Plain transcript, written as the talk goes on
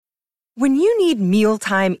When you need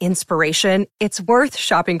mealtime inspiration, it's worth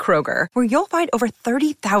shopping Kroger, where you'll find over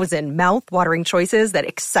 30,000 mouth-watering choices that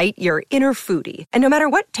excite your inner foodie. And no matter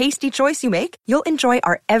what tasty choice you make, you'll enjoy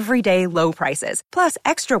our everyday low prices, plus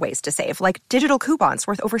extra ways to save, like digital coupons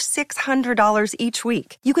worth over $600 each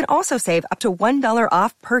week. You can also save up to $1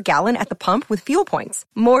 off per gallon at the pump with fuel points.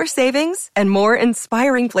 More savings and more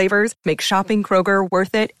inspiring flavors make shopping Kroger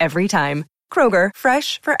worth it every time. Kroger,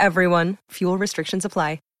 fresh for everyone. Fuel restrictions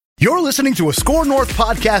apply. You're listening to a Score North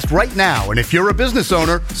podcast right now, and if you're a business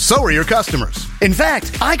owner, so are your customers. In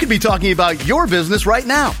fact, I could be talking about your business right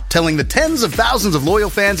now, telling the tens of thousands of loyal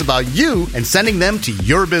fans about you and sending them to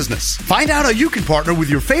your business. Find out how you can partner with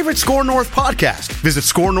your favorite Score North podcast. Visit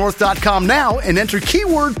scorenorth.com now and enter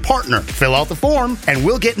keyword partner. Fill out the form, and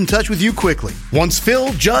we'll get in touch with you quickly. Once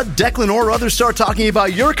Phil, Judd, Declan, or others start talking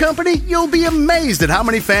about your company, you'll be amazed at how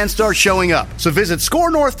many fans start showing up. So visit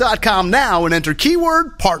scorenorth.com now and enter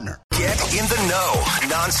keyword partner. Get in the know.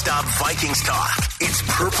 Non-stop Vikings talk. It's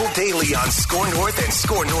Purple Daily on Score North and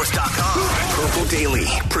ScoreNorth.com. Purple Daily,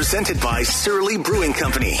 presented by Surly Brewing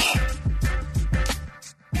Company.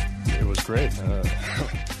 It was great.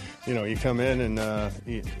 You come in and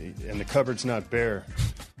the cupboard's not bare.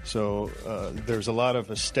 So there's a lot of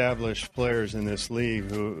established players in this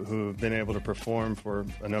league who've been able to perform for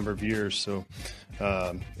a number of years. So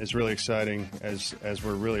it's really exciting as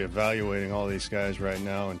we're really evaluating all these guys right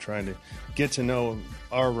now and trying to get to know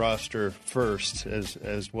our roster first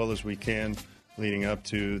as well as we can leading up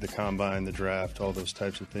to the combine, the draft, all those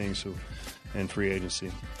types of things, and free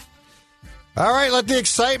agency. All right, let the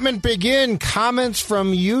excitement begin. Comments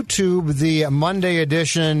from YouTube, the Monday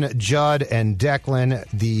edition, Judd and Declan,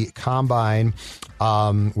 the combine,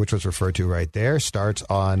 which was referred to right there, starts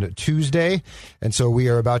on Tuesday. And so we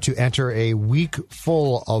are about to enter a week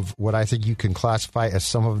full of what I think you can classify as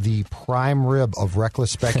some of the prime rib of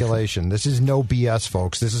reckless speculation. This is no BS,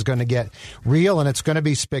 folks. This is going to get real, and it's going to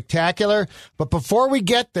be spectacular. But before we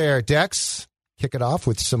get there, Dex, kick it off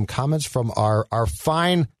with some comments from our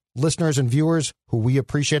fine listeners and viewers, who we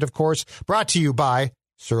appreciate, of course. Brought to you by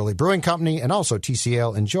Surly Brewing Company and also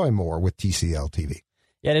TCL. Enjoy more with TCL TV.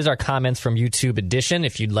 Yeah, it is our comments from YouTube edition.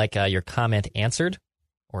 If you'd like your comment answered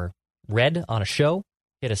or read on a show,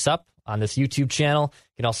 hit us up on this YouTube channel.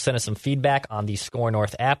 You can also send us some feedback on the Score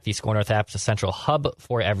North app. The Score North app is a central hub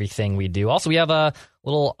for everything we do. Also, we have a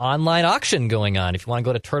little online auction going on if you want to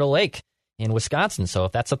go to Turtle Lake in Wisconsin. So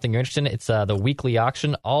if that's something you're interested in, it's the weekly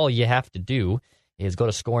auction. All you have to do is go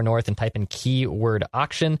to Score North and type in keyword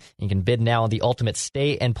auction. You can bid now on the ultimate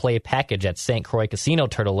stay and play package at St. Croix Casino,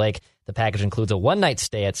 Turtle Lake. The package includes a one-night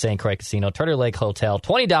stay at St. Croix Casino, Turtle Lake Hotel,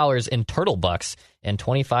 $20 in Turtle Bucks, and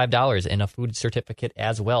 $25 in a food certificate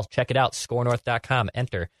as well. Check it out, scorenorth.com.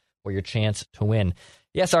 Enter for your chance to win.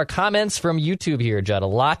 Yes, our comments from YouTube here, Judd. A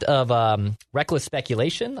lot of reckless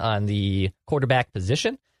speculation on the quarterback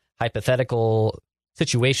position, hypothetical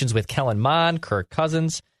situations with Kellen Mond, Kirk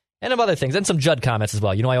Cousins, and of other things, and some Judd comments as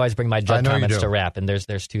well. You know I always bring my Judd comments to wrap, and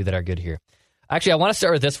there's two that are good here. Actually, I want to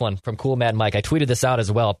start with this one from Cool Mad Mike. I tweeted this out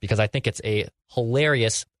as well because I think it's a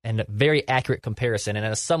hilarious and very accurate comparison. And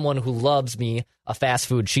as someone who loves me a fast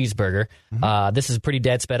food cheeseburger, this is pretty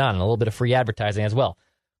dead sped on, and a little bit of free advertising as well.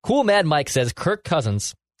 Cool Mad Mike says Kirk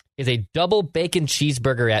Cousins is a double bacon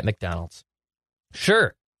cheeseburger at McDonald's.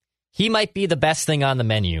 Sure, he might be the best thing on the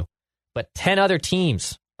menu, but 10 other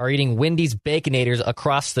teams are eating Wendy's Baconators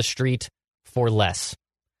across the street for less.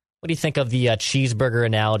 What do you think of the cheeseburger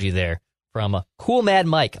analogy there from Cool Mad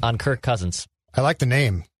Mike on Kirk Cousins? I like the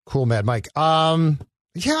name, Cool Mad Mike. Yeah,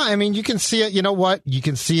 I mean, you can see it. You know what? You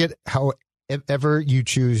can see it however you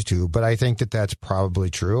choose to, but I think that that's probably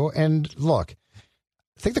true. And look,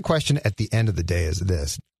 I think the question at the end of the day is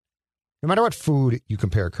this. No matter what food you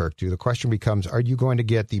compare Kirk to, the question becomes, are you going to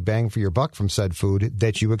get the bang for your buck from said food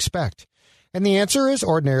that you expect? And the answer is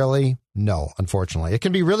ordinarily no, unfortunately. It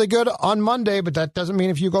can be really good on Monday, but that doesn't mean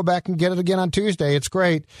if you go back and get it again on Tuesday, it's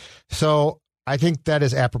great. So I think that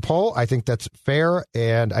is apropos. I think that's fair.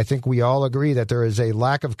 And I think we all agree that there is a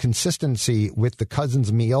lack of consistency with the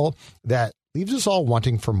Cousins meal that leaves us all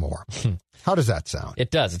wanting for more. How does that sound? It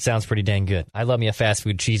does. It sounds pretty dang good. I love me a fast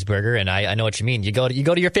food cheeseburger, and I know what you mean. You go to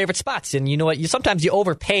your favorite spots, and you know what? Sometimes you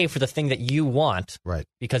overpay for the thing that you want, right?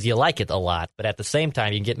 Because you like it a lot. But at the same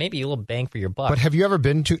time, you can get maybe a little bang for your buck. But have you ever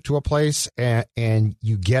been to a place and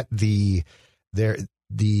you get the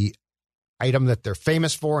item that they're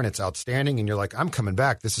famous for, and it's outstanding, and you're like, I'm coming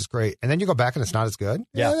back. This is great. And then you go back, and it's not as good.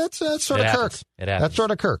 Yeah, that's sort of Kirk. It happens. That's sort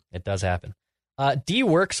of Kirk. It does happen. D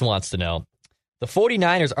Works wants to know, the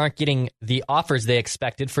 49ers aren't getting the offers they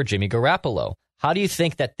expected for Jimmy Garoppolo. How do you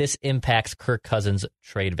think that this impacts Kirk Cousins'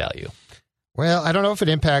 trade value? Well, I don't know if it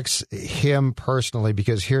impacts him personally,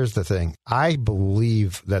 because here's the thing. I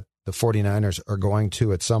believe that the 49ers are going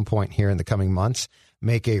to, at some point here in the coming months,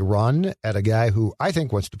 make a run at a guy who I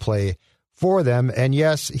think wants to play for them. And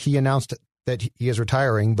yes, he announced that he is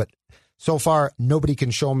retiring, but so far, nobody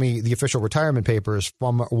can show me the official retirement papers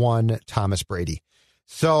from one Thomas Brady.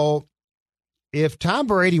 So if Tom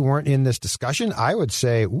Brady weren't in this discussion, I would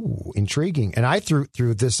say, ooh, intriguing. And I threw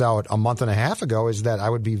this out a month and a half ago, is that I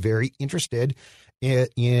would be very interested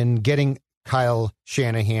in getting Kyle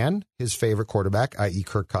Shanahan, his favorite quarterback, i.e.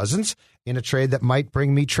 Kirk Cousins, in a trade that might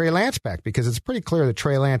bring me Trey Lance back, because it's pretty clear that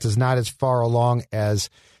Trey Lance is not as far along as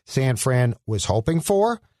San Fran was hoping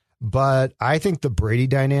for. But I think the Brady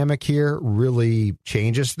dynamic here really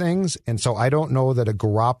changes things. And so I don't know that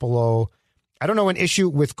an issue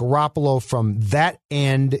with Garoppolo from that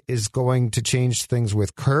end is going to change things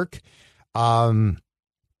with Kirk.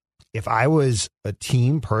 If I was a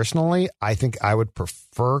team personally, I think I would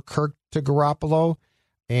prefer Kirk to Garoppolo.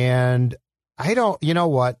 And you know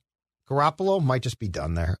what? Garoppolo might just be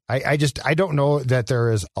done there. I don't know that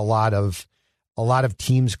there is a lot of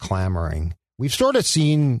teams clamoring. We've sort of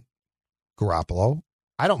seen Garoppolo.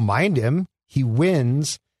 I don't mind him. He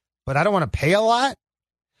wins, but I don't want to pay a lot.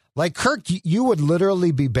 Like Kirk, you would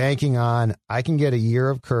literally be banking on, I can get a year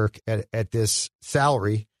of Kirk at this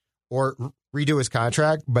salary or redo his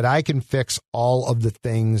contract, but I can fix all of the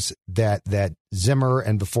things that Zimmer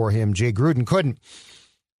and before him, Jay Gruden couldn't.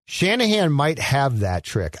 Shanahan might have that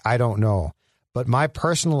trick. I don't know. But my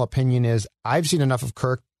personal opinion is I've seen enough of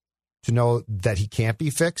Kirk to know that he can't be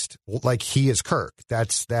fixed. Like, he is Kirk.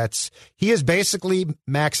 He is basically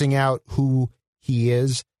maxing out who he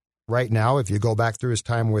is right now. If you go back through his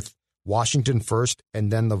time with Washington first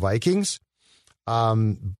and then the Vikings.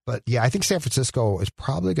 But yeah, I think San Francisco is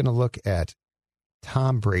probably going to look at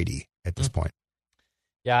Tom Brady at this point.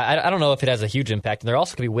 Yeah, I don't know if it has a huge impact. And they're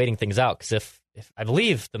also going to be waiting things out, because if I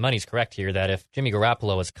believe the money's correct here, that if Jimmy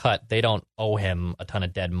Garoppolo is cut, they don't owe him a ton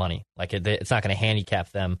of dead money. Like, it's not going to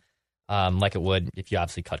handicap them like it would if you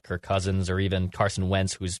obviously cut Kirk Cousins or even Carson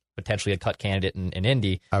Wentz, who's potentially a cut candidate in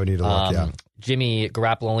Indy. I would need to look, yeah. Jimmy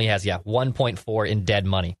Garoppolo only has, 1.4 in dead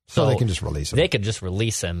money. So they can just release him. They could just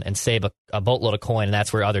release him and save a boatload of coin, and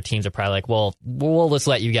that's where other teams are probably like, well, we'll just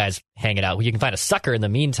let you guys hang it out. You can find a sucker in the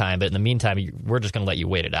meantime, but in the meantime, we're just going to let you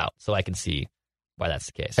wait it out. So I can see why that's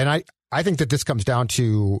the case. And I think that this comes down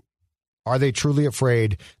to, are they truly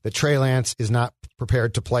afraid that Trey Lance is not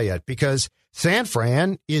prepared to play yet? Because San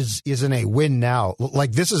Fran is in a win now.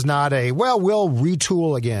 Like, this is not we'll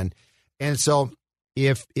retool again. And so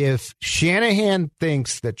if Shanahan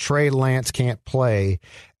thinks that Trey Lance can't play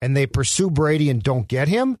and they pursue Brady and don't get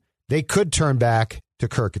him, they could turn back to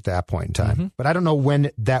Kirk at that point in time. Mm-hmm. But I don't know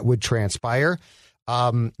when that would transpire.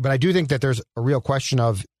 But I do think that there's a real question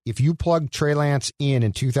of, if you plug Trey Lance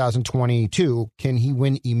in 2022, can he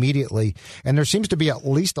win immediately? And there seems to be at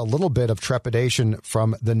least a little bit of trepidation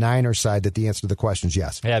from the Niners side that the answer to the question is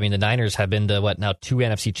yes. Yeah, I mean, the Niners have been to, 2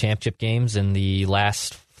 NFC championship games in the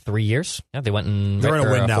last 3 years. Yeah, they went they're in a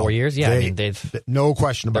win now. 4 years. Yeah, they've no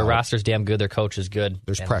question about their roster's damn good. Their coach is good.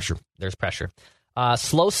 There's pressure. There's pressure.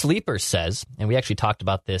 Slow Sleeper says, and we actually talked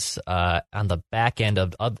about this on the back end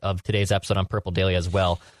of today's episode on Purple Daily as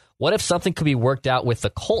well. What if something could be worked out with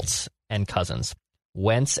the Colts and Cousins?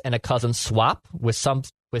 Wentz and a Cousins swap with some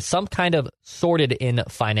kind of sorted in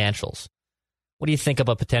financials. What do you think of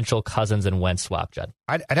a potential Cousins and Wentz swap, Judd?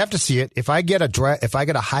 I'd have to see it. If I get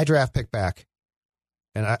a high draft pick back,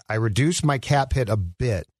 and I reduce my cap hit a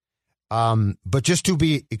bit, but just to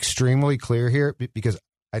be extremely clear here, because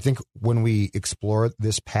I think when we explore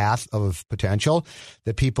this path of potential,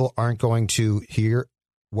 that people aren't going to hear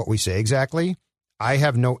what we say exactly. I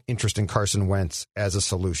have no interest in Carson Wentz as a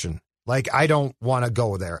solution. Like, I don't want to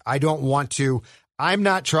go there. I'm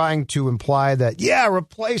not trying to imply that,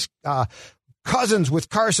 replace Cousins with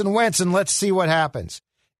Carson Wentz and let's see what happens.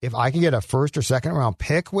 If I can get a first or second round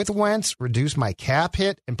pick with Wentz, reduce my cap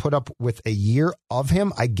hit, and put up with a year of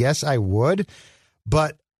him, I guess I would.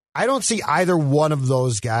 But I don't see either one of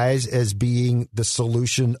those guys as being the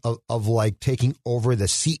solution of like taking over the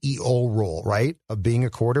CEO role, right? Of being a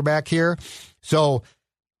quarterback here. So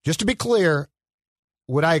just to be clear,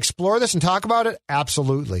 would I explore this and talk about it?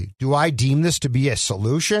 Absolutely. Do I deem this to be a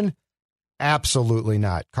solution? Absolutely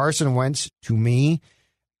not. Carson Wentz, to me,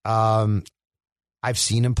 I've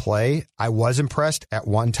seen him play. I was impressed at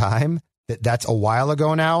one time. That's a while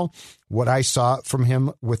ago now. What I saw from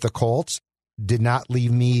him with the Colts did not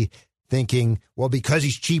leave me thinking, well, because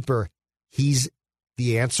he's cheaper, he's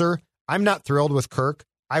the answer. I'm not thrilled with Kirk.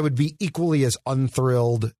 I would be equally as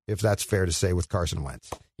unthrilled, if that's fair to say, with Carson Wentz.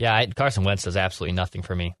 Yeah, Carson Wentz does absolutely nothing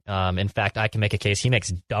for me. In fact, I can make a case he makes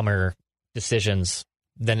dumber decisions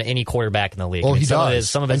than any quarterback in the league. Well, he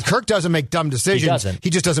does. And Kirk doesn't make dumb decisions. He doesn't. He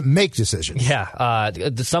just doesn't make decisions. Yeah,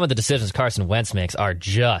 some of the decisions Carson Wentz makes are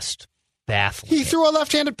just baffling. He threw a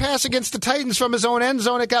left-handed pass against the Titans from his own end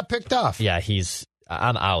zone. It got picked off. Yeah,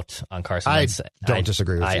 I'm out on Carson Wentz. I don't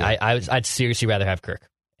disagree with you. I'd seriously rather have Kirk.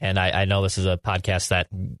 And I know this is a podcast that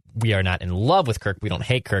we are not in love with Kirk. We don't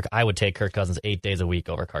hate Kirk. I would take Kirk Cousins 8 days a week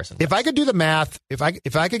over Carson Wentz. If I could do the math, if I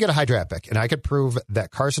could get a high draft pick and I could prove that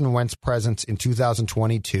Carson Wentz's presence in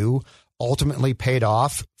 2022 ultimately paid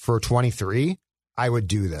off for 23, I would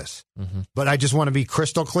do this. Mm-hmm. But I just want to be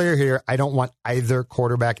crystal clear here. I don't want either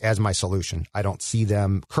quarterback as my solution. I don't see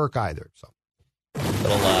them, Kirk either. So,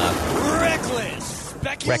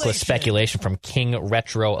 reckless speculation from King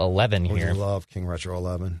Retro 11 here. I love King Retro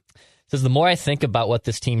 11. Says, the more I think about what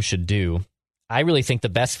this team should do, I really think the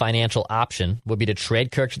best financial option would be to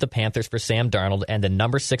trade Kirk to the Panthers for Sam Darnold and the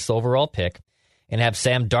number 6 overall pick, and have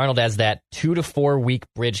Sam Darnold as that 2 to 4 week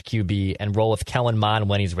bridge QB and roll with Kellen Mond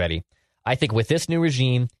when he's ready. I think with this new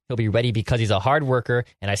regime, he'll be ready because he's a hard worker,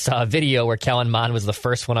 and I saw a video where Kellen Mond was the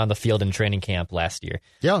first one on the field in training camp last year.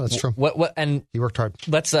 Yeah, that's true. And he worked hard.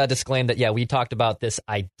 Let's disclaim that, we talked about this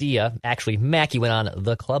idea. Actually, Mackey went on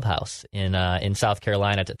The Clubhouse in South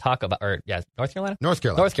Carolina to talk about, North Carolina? North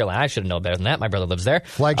Carolina. I should have known better than that. My brother lives there.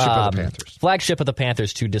 Flagship of the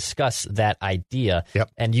Panthers to discuss that idea.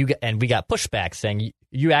 Yep. And we got pushback saying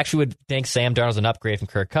you actually would think Sam Darnold's an upgrade from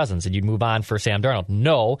Kirk Cousins, and you'd move on for Sam Darnold.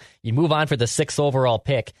 No, you move on for the 6th overall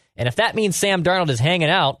pick. And if that means Sam Darnold is hanging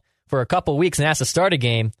out for a couple weeks and has to start a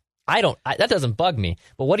game, that doesn't bug me.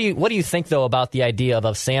 But what do you think, though, about the idea of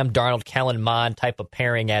a Sam Darnold, Kellen Mond type of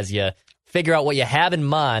pairing as you figure out what you have in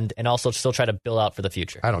Mond and also still try to build out for the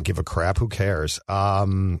future? I don't give a crap. Who cares?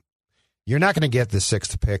 You're not going to get the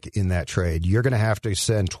 6th pick in that trade. You're going to have to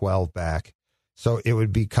send 12 back. So it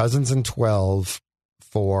would be Cousins and 12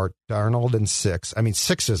 for Darnold and 6. I mean,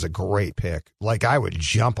 6 is a great pick. Like, I would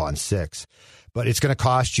jump on 6, but it's going to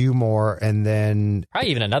cost you more. And then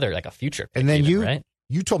probably even another, like a future pick. And then right?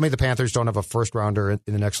 You told me the Panthers don't have a first rounder in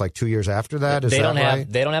the next 2 years after that. They don't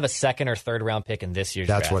have a 2nd or 3rd round pick in this year's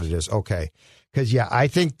draft. That's what it is. Okay. Because I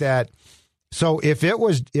think that. So if it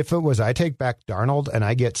was I take back Darnold and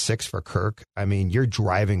I get 6 for Kirk, I mean, you're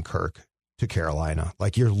driving Kirk to Carolina.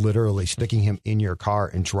 Like, you're literally sticking him in your car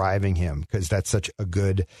and driving him because that's such a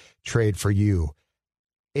good trade for you.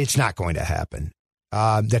 It's not going to happen.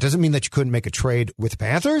 That doesn't mean that you couldn't make a trade with the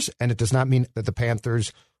Panthers, and it does not mean that the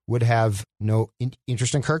Panthers would have no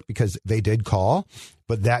interest in Kirk because they did call.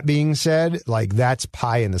 But that being said, like, that's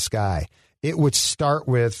pie in the sky. It would start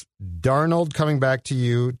with Darnold coming back to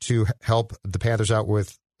you to help the Panthers out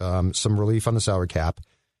with some relief on the salary cap.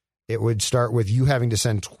 It would start with you having to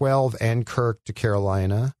send 12 and Kirk to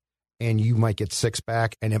Carolina, and you might get 6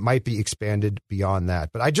 back, and it might be expanded beyond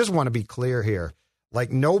that. But I just want to be clear here.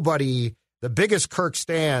 Like, nobody, the biggest Kirk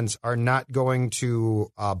stands are not going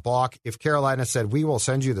to balk if Carolina said, we will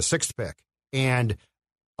send you the 6th pick and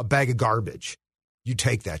a bag of garbage. You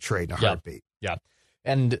take that trade in a heartbeat. Yeah.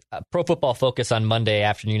 And Pro Football Focus on Monday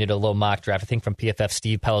afternoon did a little mock draft, I think from PFF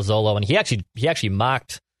Steve Palazzolo, and he actually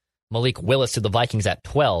mocked Malik Willis to the Vikings at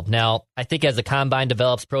 12. Now, I think as the combine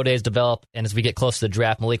develops, pro days develop, and as we get close to the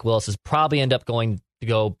draft, Malik Willis is probably end up going to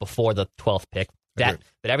go before the 12th pick. But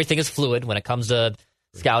everything is fluid when it comes to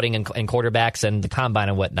scouting and quarterbacks and the combine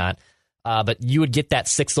and whatnot. But you would get that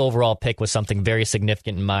 6th overall pick with something very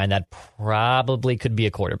significant in mind that probably could be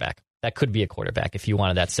a quarterback. That could be a quarterback if you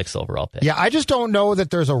wanted that 6th overall pick. Yeah, I just don't know that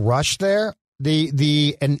there's a rush there.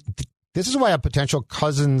 And this is why a potential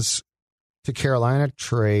Cousins to Carolina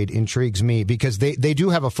trade intrigues me, because they do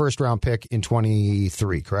have a first round pick in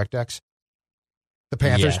 23, correct, X? The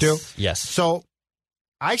Panthers do? Yes. So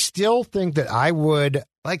I still think that I would,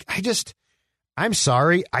 I'm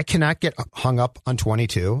sorry, I cannot get hung up on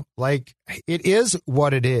 22. Like, it is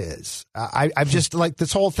what it is. I'm just like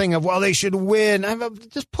this whole thing of, well, they should win.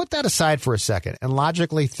 Just put that aside for a second and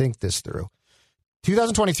logically think this through.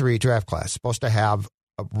 2023 draft class supposed to have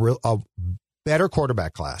a better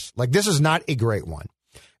quarterback class. Like, this is not a great one.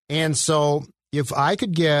 And so if I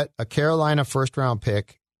could get a Carolina first round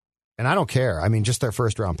pick, and I don't care, I mean, just their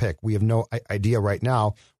first round pick, we have no idea right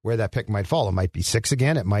now where that pick might fall. It might be 6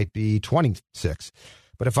 again. It might be 26.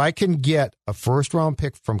 But if I can get a first round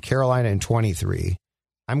pick from Carolina in 23,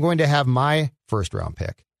 I'm going to have my first round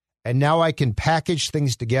pick. And now I can package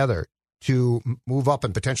things together to move up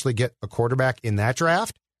and potentially get a quarterback in that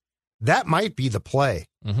draft. That might be the play.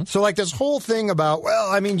 Mm-hmm. So, like, this whole thing about, well,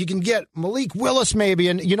 I mean, you can get Malik Willis maybe.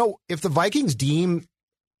 And, if the Vikings deem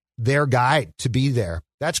their guy to be there.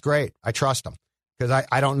 That's great. I trust them because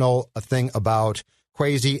I don't know a thing about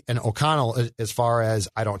Kwesi and O'Connell as far as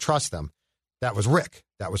I don't trust them. That was Rick.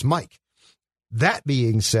 That was Mike. That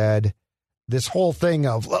being said, this whole thing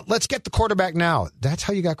of let's get the quarterback now. That's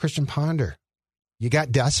how you got Christian Ponder. You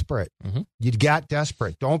got desperate. Mm-hmm. You got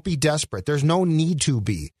desperate. Don't be desperate. There's no need to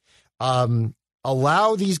be.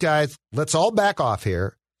 Allow these guys, let's all back off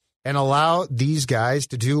here and allow these guys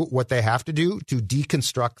to do what they have to do to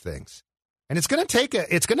deconstruct things. And it's going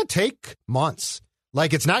to take months.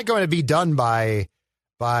 Like it's not going to be done by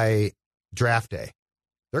draft day.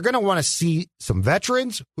 They're going to want to see some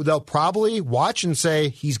veterans who they'll probably watch and say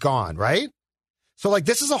he's gone, right? So like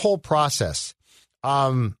this is a whole process.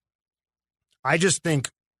 I just think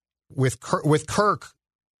with Kirk,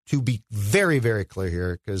 to be very, very clear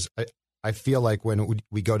here, because I feel like when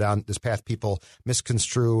we go down this path, people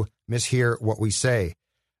misconstrue, mishear what we say.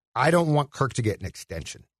 I don't want Kirk to get an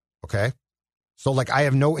extension, okay? So, like, I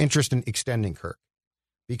have no interest in extending Kirk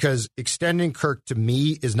because extending Kirk to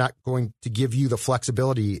me is not going to give you the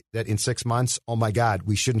flexibility that in 6 months, oh, my God,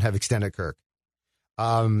 we shouldn't have extended Kirk.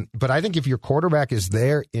 But I think if your quarterback is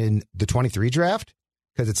there in the 23 draft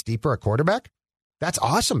because it's deeper at quarterback, that's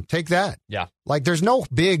awesome. Take that. Yeah. Like there's no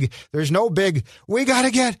big, we got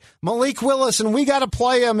to get Malik Willis and we got to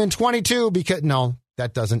play him in 22 because no,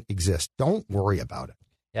 that doesn't exist. Don't worry about it.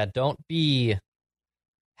 Yeah.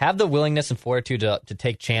 Have the willingness and fortitude to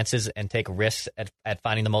take chances and take risks at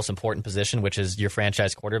finding the most important position, which is your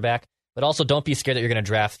franchise quarterback. But also don't be scared that you're going to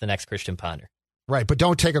draft the next Christian Ponder. Right. But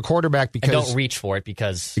don't take a quarterback because. And don't reach for it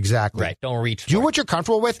because. Exactly. Right. Don't reach for Do it. what you're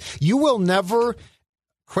comfortable with. You will never,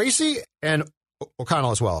 Kwesi and O'Connell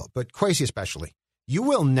as well, but Kwesi especially, you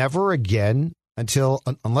will never again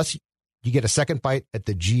unless you get a second bite at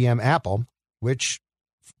the GM apple, which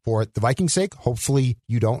for the Vikings' sake, hopefully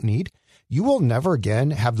you don't need. You will never again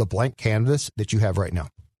have the blank canvas that you have right now.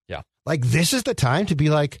 Yeah. Like this is the time to be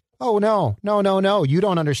like, oh, no, you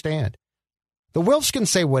don't understand. The Wilfs can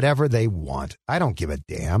say whatever they want. I don't give a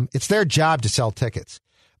damn. It's their job to sell tickets.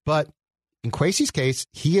 But in Kwesi's case,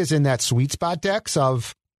 he is in that sweet spot, Dex,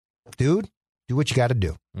 of, dude, do what you got to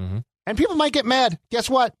do. Mm-hmm. And people might get mad. Guess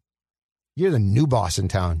what? You're the new boss in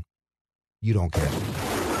town. You don't care.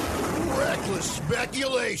 Reckless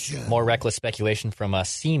speculation. More reckless speculation from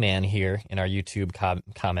C-Man here in our YouTube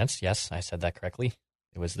comments. Yes, I said that correctly.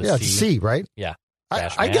 It was the C. It's C, right? Yeah.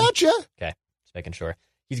 I got you. Okay, just making sure.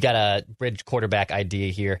 He's got a bridge quarterback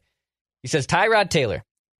idea here. He says, Tyrod Taylor,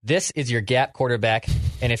 this is your gap quarterback,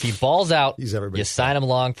 and if he balls out, you sign him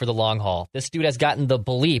along for the long haul. This dude has gotten the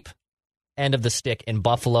bleep end of the stick in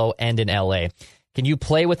Buffalo and in LA. Can you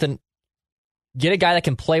get a guy that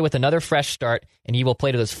can play with another fresh start, and he will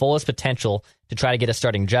play to his fullest potential to try to get a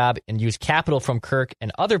starting job and use capital from Kirk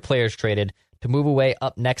and other players traded to move away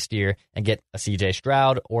up next year and get a CJ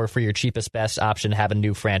Stroud, or for your cheapest best option, have a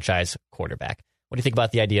new franchise quarterback? What do you think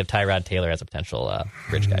about the idea of Tyrod Taylor as a potential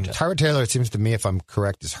bridge guy? Tyrod Taylor, it seems to me, if I'm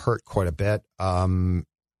correct, is hurt quite a bit. But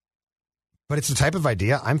it's the type of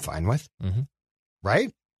idea I'm fine with. Mm-hmm.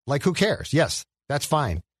 Right? Like, who cares? Yes, that's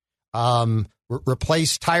fine.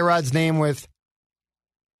 Replace Tyrod's name with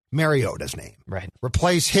Mariota's name. Right.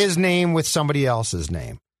 Replace his name with somebody else's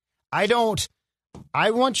name.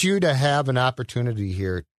 I want you to have an opportunity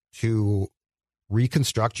here to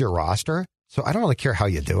reconstruct your roster. So I don't really care how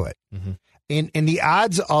you do it. Mm-hmm. And the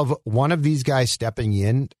odds of one of these guys stepping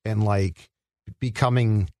in and like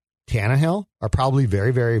becoming Tannehill are probably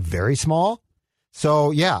very, very, very small.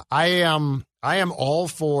 So yeah, I am all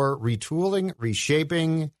for retooling,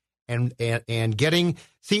 reshaping, and getting.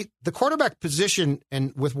 See, the quarterback position,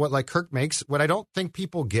 and with what like Kirk makes, what I don't think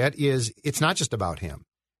people get is it's not just about him.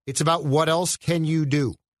 It's about what else can you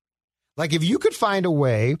do. Like if you could find a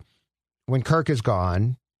way when Kirk is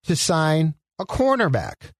gone to sign a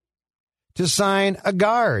cornerback, to sign a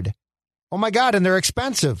guard. Oh my God, and they're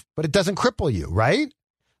expensive, but it doesn't cripple you, right?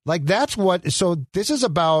 Like that's what. So this is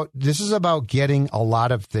about getting a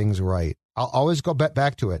lot of things right. I'll always go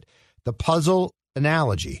back to it. The puzzle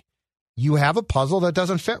analogy. You have a puzzle that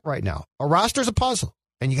doesn't fit right now. A roster's a puzzle,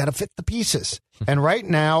 and you got to fit the pieces. And right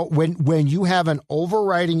now, when you have an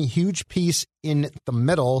overriding huge piece in the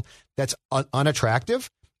middle that's unattractive,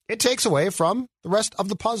 it takes away from the rest of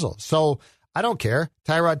the puzzle. So I don't care.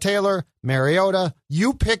 Tyrod Taylor, Mariota,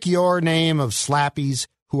 you pick your name of slappies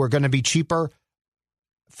who are going to be cheaper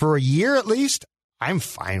for a year at least. I'm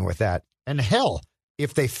fine with that. And hell,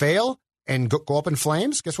 if they fail and go up in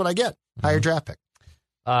flames, guess what I get? Higher draft pick.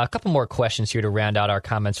 A couple more questions here to round out our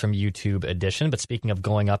comments from YouTube edition. But speaking of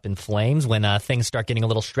going up in flames, when things start getting a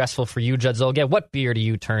little stressful for you, Judd Zulgad, what beer do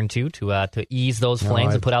you turn to ease those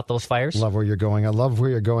flames and put out those fires? Love where you're going. I love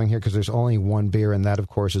where you're going here because there's only one beer, and that, of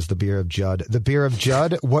course, is the beer of Judd. The beer of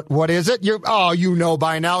Judd. What is it? You know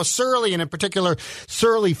by now. Surly, and in particular,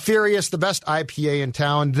 Surly Furious, the best IPA in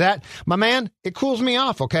town. That, my man, it cools me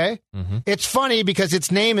off. Okay, It's funny because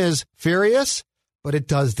its name is Furious, but it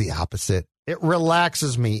does the opposite. It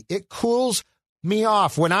relaxes me. It cools me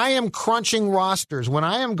off. When I am crunching rosters, when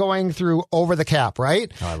I am going through over the cap,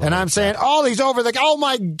 right? And I'm saying, these over the, oh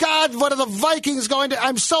my God, what are the Vikings going to,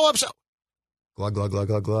 I'm so upset. Glug, glug, glug,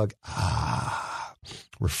 glug, glug.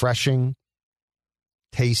 Refreshing,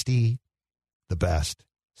 tasty, the best.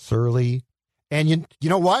 Surly. And you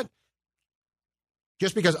know what?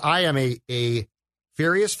 Just because I am a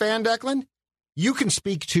Furious fan, Declan, you can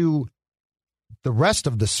speak to the rest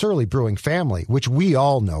of the Surly Brewing family, which we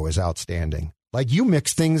all know is outstanding. Like, you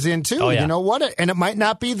mix things in, too. You know what? And it might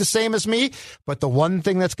not be the same as me, but the one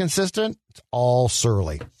thing that's consistent, it's all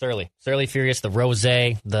Surly. Surly Furious, the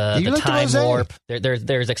Rosé, the Time Warp.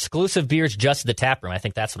 There's exclusive beers just at the tap room. I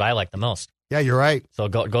think that's what I like the most. Yeah, you're right. So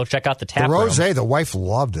go check out the tap room. The Rosé, the wife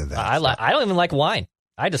loved that. I don't even like wine.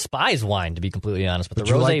 I despise wine, to be completely honest. But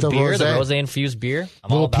the Rosé like beer, the Rosé infused beer, I'm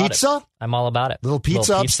little all about pizza? It. I'm all about it. Little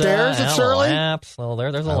pizza upstairs at Surly?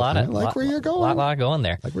 There's a lot of where you're going. lot going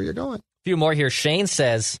there. Like where you're going. A few more here. Shane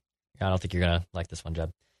says, I don't think you're going to like this one,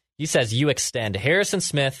 Judd. He says, you extend Harrison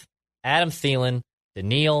Smith, Adam Thielen,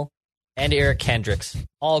 Daniil, and Eric Kendricks.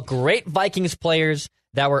 All great Vikings players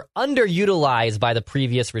that were underutilized by the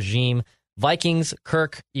previous regime. Vikings,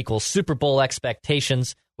 Kirk equals Super Bowl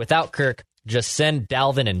expectations. Without Kirk, just send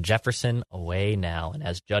Dalvin and Jefferson away now. And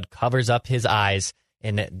as Judd covers up his eyes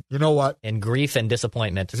in you know what? In grief and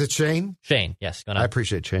disappointment. Is it Shane? Shane, yes. I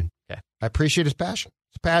appreciate Shane. Okay. I appreciate his passion.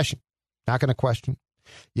 His passion. Not going to question.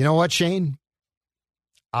 You know what, Shane?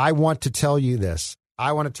 I want to tell you this.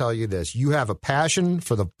 You have a passion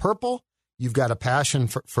for the purple. You've got a passion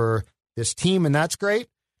for this team, and that's great.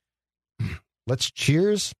 Let's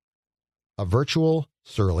cheers a virtual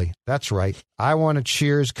Surly. That's right. I want to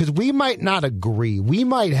cheers because we might not agree. We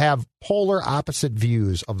might have polar opposite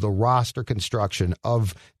views of the roster construction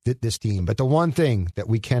of this team. But the one thing that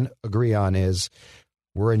we can agree on is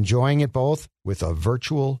we're enjoying it both with a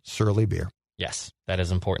virtual Surly beer. Yes, that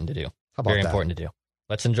is important to do. How about Very that? important to do.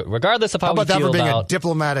 Let's enjoy, regardless of how we feel about. How about that for being a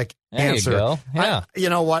diplomatic answer? There you go. Yeah. You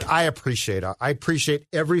know what? I appreciate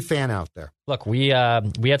every fan out there. Look, we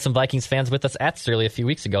had some Vikings fans with us at Surly a few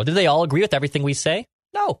weeks ago. Did they all agree with everything we say?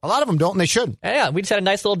 No. A lot of them don't, and they should. Yeah, we just had a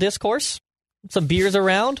nice little discourse. Some beers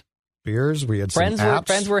around. We had friends some apps.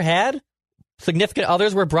 Friends were had. Significant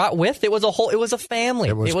others were brought with. It was a family.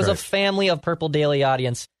 It was a family of Purple Daily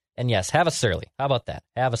audience. And yes, have a Surly. How about that?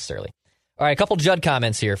 Have a Surly. All right, a couple Judd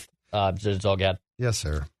comments here, Zulgad. Yes,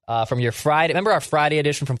 sir. From your Friday, remember our Friday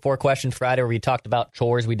edition from 4 Question Friday where we talked about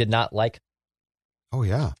chores we did not like? Oh,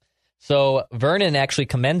 yeah. So Vernon actually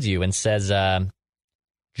commends you and says,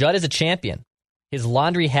 Judd is a champion. His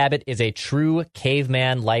laundry habit is a true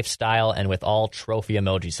caveman lifestyle and with all trophy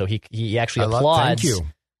emojis. So he actually applauds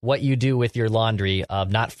what you do with your laundry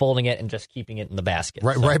of not folding it and just keeping it in the basket.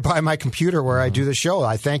 Right by my computer where I do the show.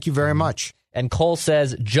 I thank you very much. And Cole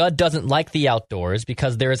says, Judd doesn't like the outdoors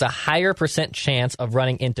because there is a higher % chance of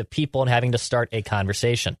running into people and having to start a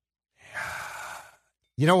conversation.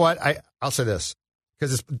 You know what? I'll say this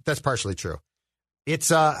because that's partially true.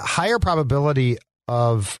 It's a higher probability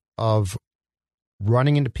of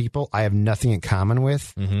running into people I have nothing in common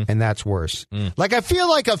with, and that's worse. Like, I feel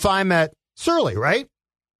like if I'm at Surly, right?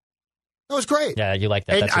 That was great. Yeah, you like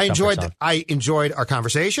that. And I enjoyed our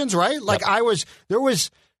conversations, right? Like, there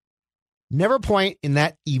was never a point in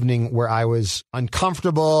that evening where I was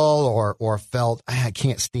uncomfortable or felt, I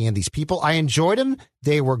can't stand these people. I enjoyed them.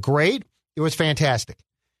 They were great. It was fantastic.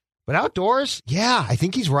 But outdoors, yeah, I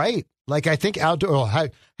think he's right. Like, I think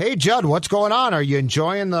hey, Judd, what's going on? Are you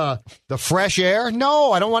enjoying the fresh air?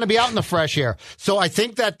 No, I don't want to be out in the fresh air. So I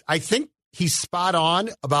think he's spot on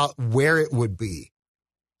about where it would be.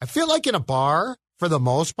 I feel like in a bar, for the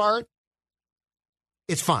most part,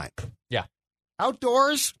 it's fine. Yeah.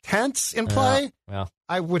 Outdoors, tents in play,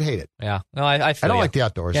 I would hate it. Yeah. No, I don't like the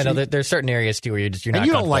outdoors. Yeah, no, there's certain areas, too, where you're not and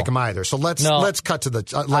you don't like them either. So let's cut to the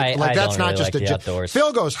that's not just the outdoors.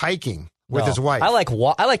 Phil goes hiking with his wife. I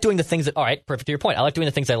like doing the things that, all right, perfect to your point. I like doing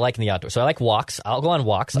the things I like in the outdoors. So I like walks. I'll go on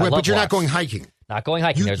walks. But you're not going hiking. Not going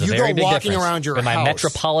hiking. There's a very big difference. You go walking around your house. In my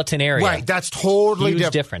metropolitan area. Right, that's totally huge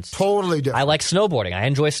difference. Totally different. I like snowboarding. I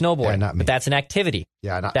enjoy snowboarding. Yeah, not me. But that's an activity.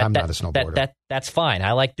 Yeah, I'm not a snowboarder. That's fine.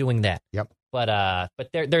 I like doing that. Yep. But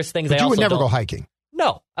there's things but I also you would never don't. go hiking.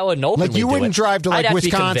 No, I wouldn't openly Like, you do wouldn't it. drive to, I'd like, have to be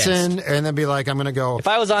Wisconsin convinced. and then be like, I'm going to go. If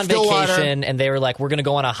I was on Stillwater. vacation and they were like, we're going to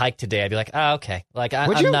go on a hike today, I'd be like, oh, okay. Like,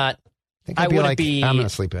 Would you? I'm not. I think I I'd be wouldn't like, be. I'm going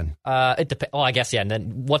to sleep in. It depends. Oh, I guess, yeah. And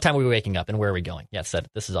then what time are we waking up and where are we going? Yes,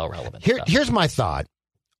 this is all relevant. stuff. Here's my thought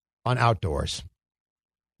on outdoors.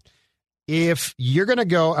 If you're going to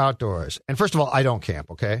go outdoors, and first of all, I don't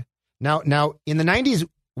camp, okay? Now, in the 90s,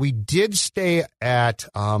 we did stay at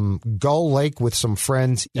Gull Lake with some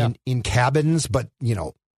friends in cabins, but,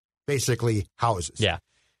 basically houses. Yeah.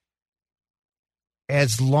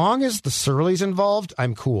 As long as the Surly's involved,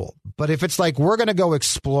 I'm cool. But if it's like, we're going to go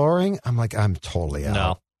exploring, I'm like, I'm totally out.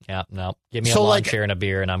 No. Yeah, no. Give me a So, lawn like, chair and a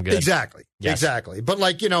beer and I'm good. Exactly. Yes. Exactly. But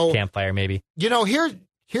like, Campfire, maybe.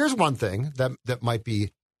 here's one thing that might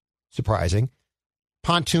be surprising.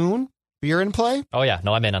 Pontoon, beer in play. Oh, yeah.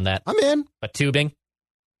 No, I'm in on that. I'm in. But tubing?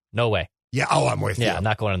 No way. Yeah. Oh, I'm with you. Yeah, I'm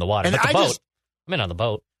not going in the water. And But the I boat? just- I'm in on the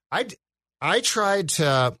boat. I tried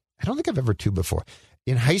to, I don't think I've ever tubed before.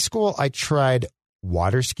 In high school, I tried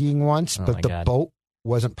water skiing once, Oh, but my the God. boat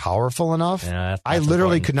wasn't powerful enough. Yeah, I that's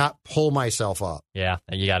literally important. could not pull myself up. Yeah,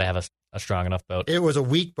 you got to have a strong enough boat. It was a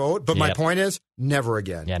weak boat, but my Yep. point is, never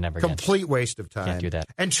again. Yeah, never again. Complete waste of time. Can't do that.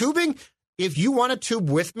 And tubing, if you want to tube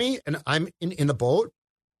with me and I'm in the boat,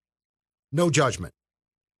 no judgment.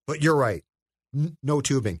 But you're right. No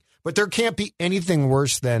tubing. But there can't be anything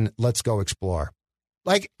worse than let's go explore.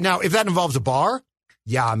 Like, now, if that involves a bar,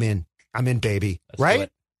 yeah, I'm in. I'm in, baby. Let's do right?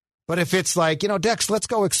 it. But if it's like, Dex, let's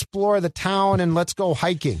go explore the town and let's go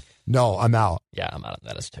hiking. No, I'm out. Yeah, I'm out on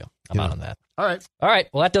that as too. I'm out on that. All right. All right.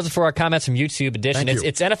 Well, that does it for our comments from YouTube edition. Thank you.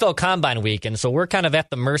 It's NFL Combine week, and so we're kind of at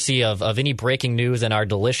the mercy of any breaking news and our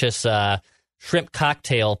delicious shrimp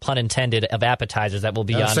cocktail, pun intended, of appetizers that will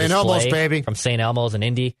be on St. display Elmo's, baby. from St. Elmo's and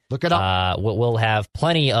Indy. Look it up. We'll have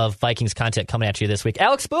plenty of Vikings content coming at you this week.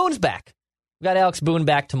 Alex Boone's back. We got Alex Boone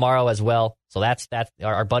back tomorrow as well. So that's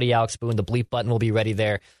our buddy Alex Boone. The bleep button will be ready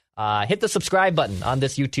there. Hit the subscribe button on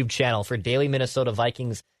this YouTube channel for daily Minnesota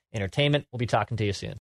Vikings entertainment. We'll be talking to you soon.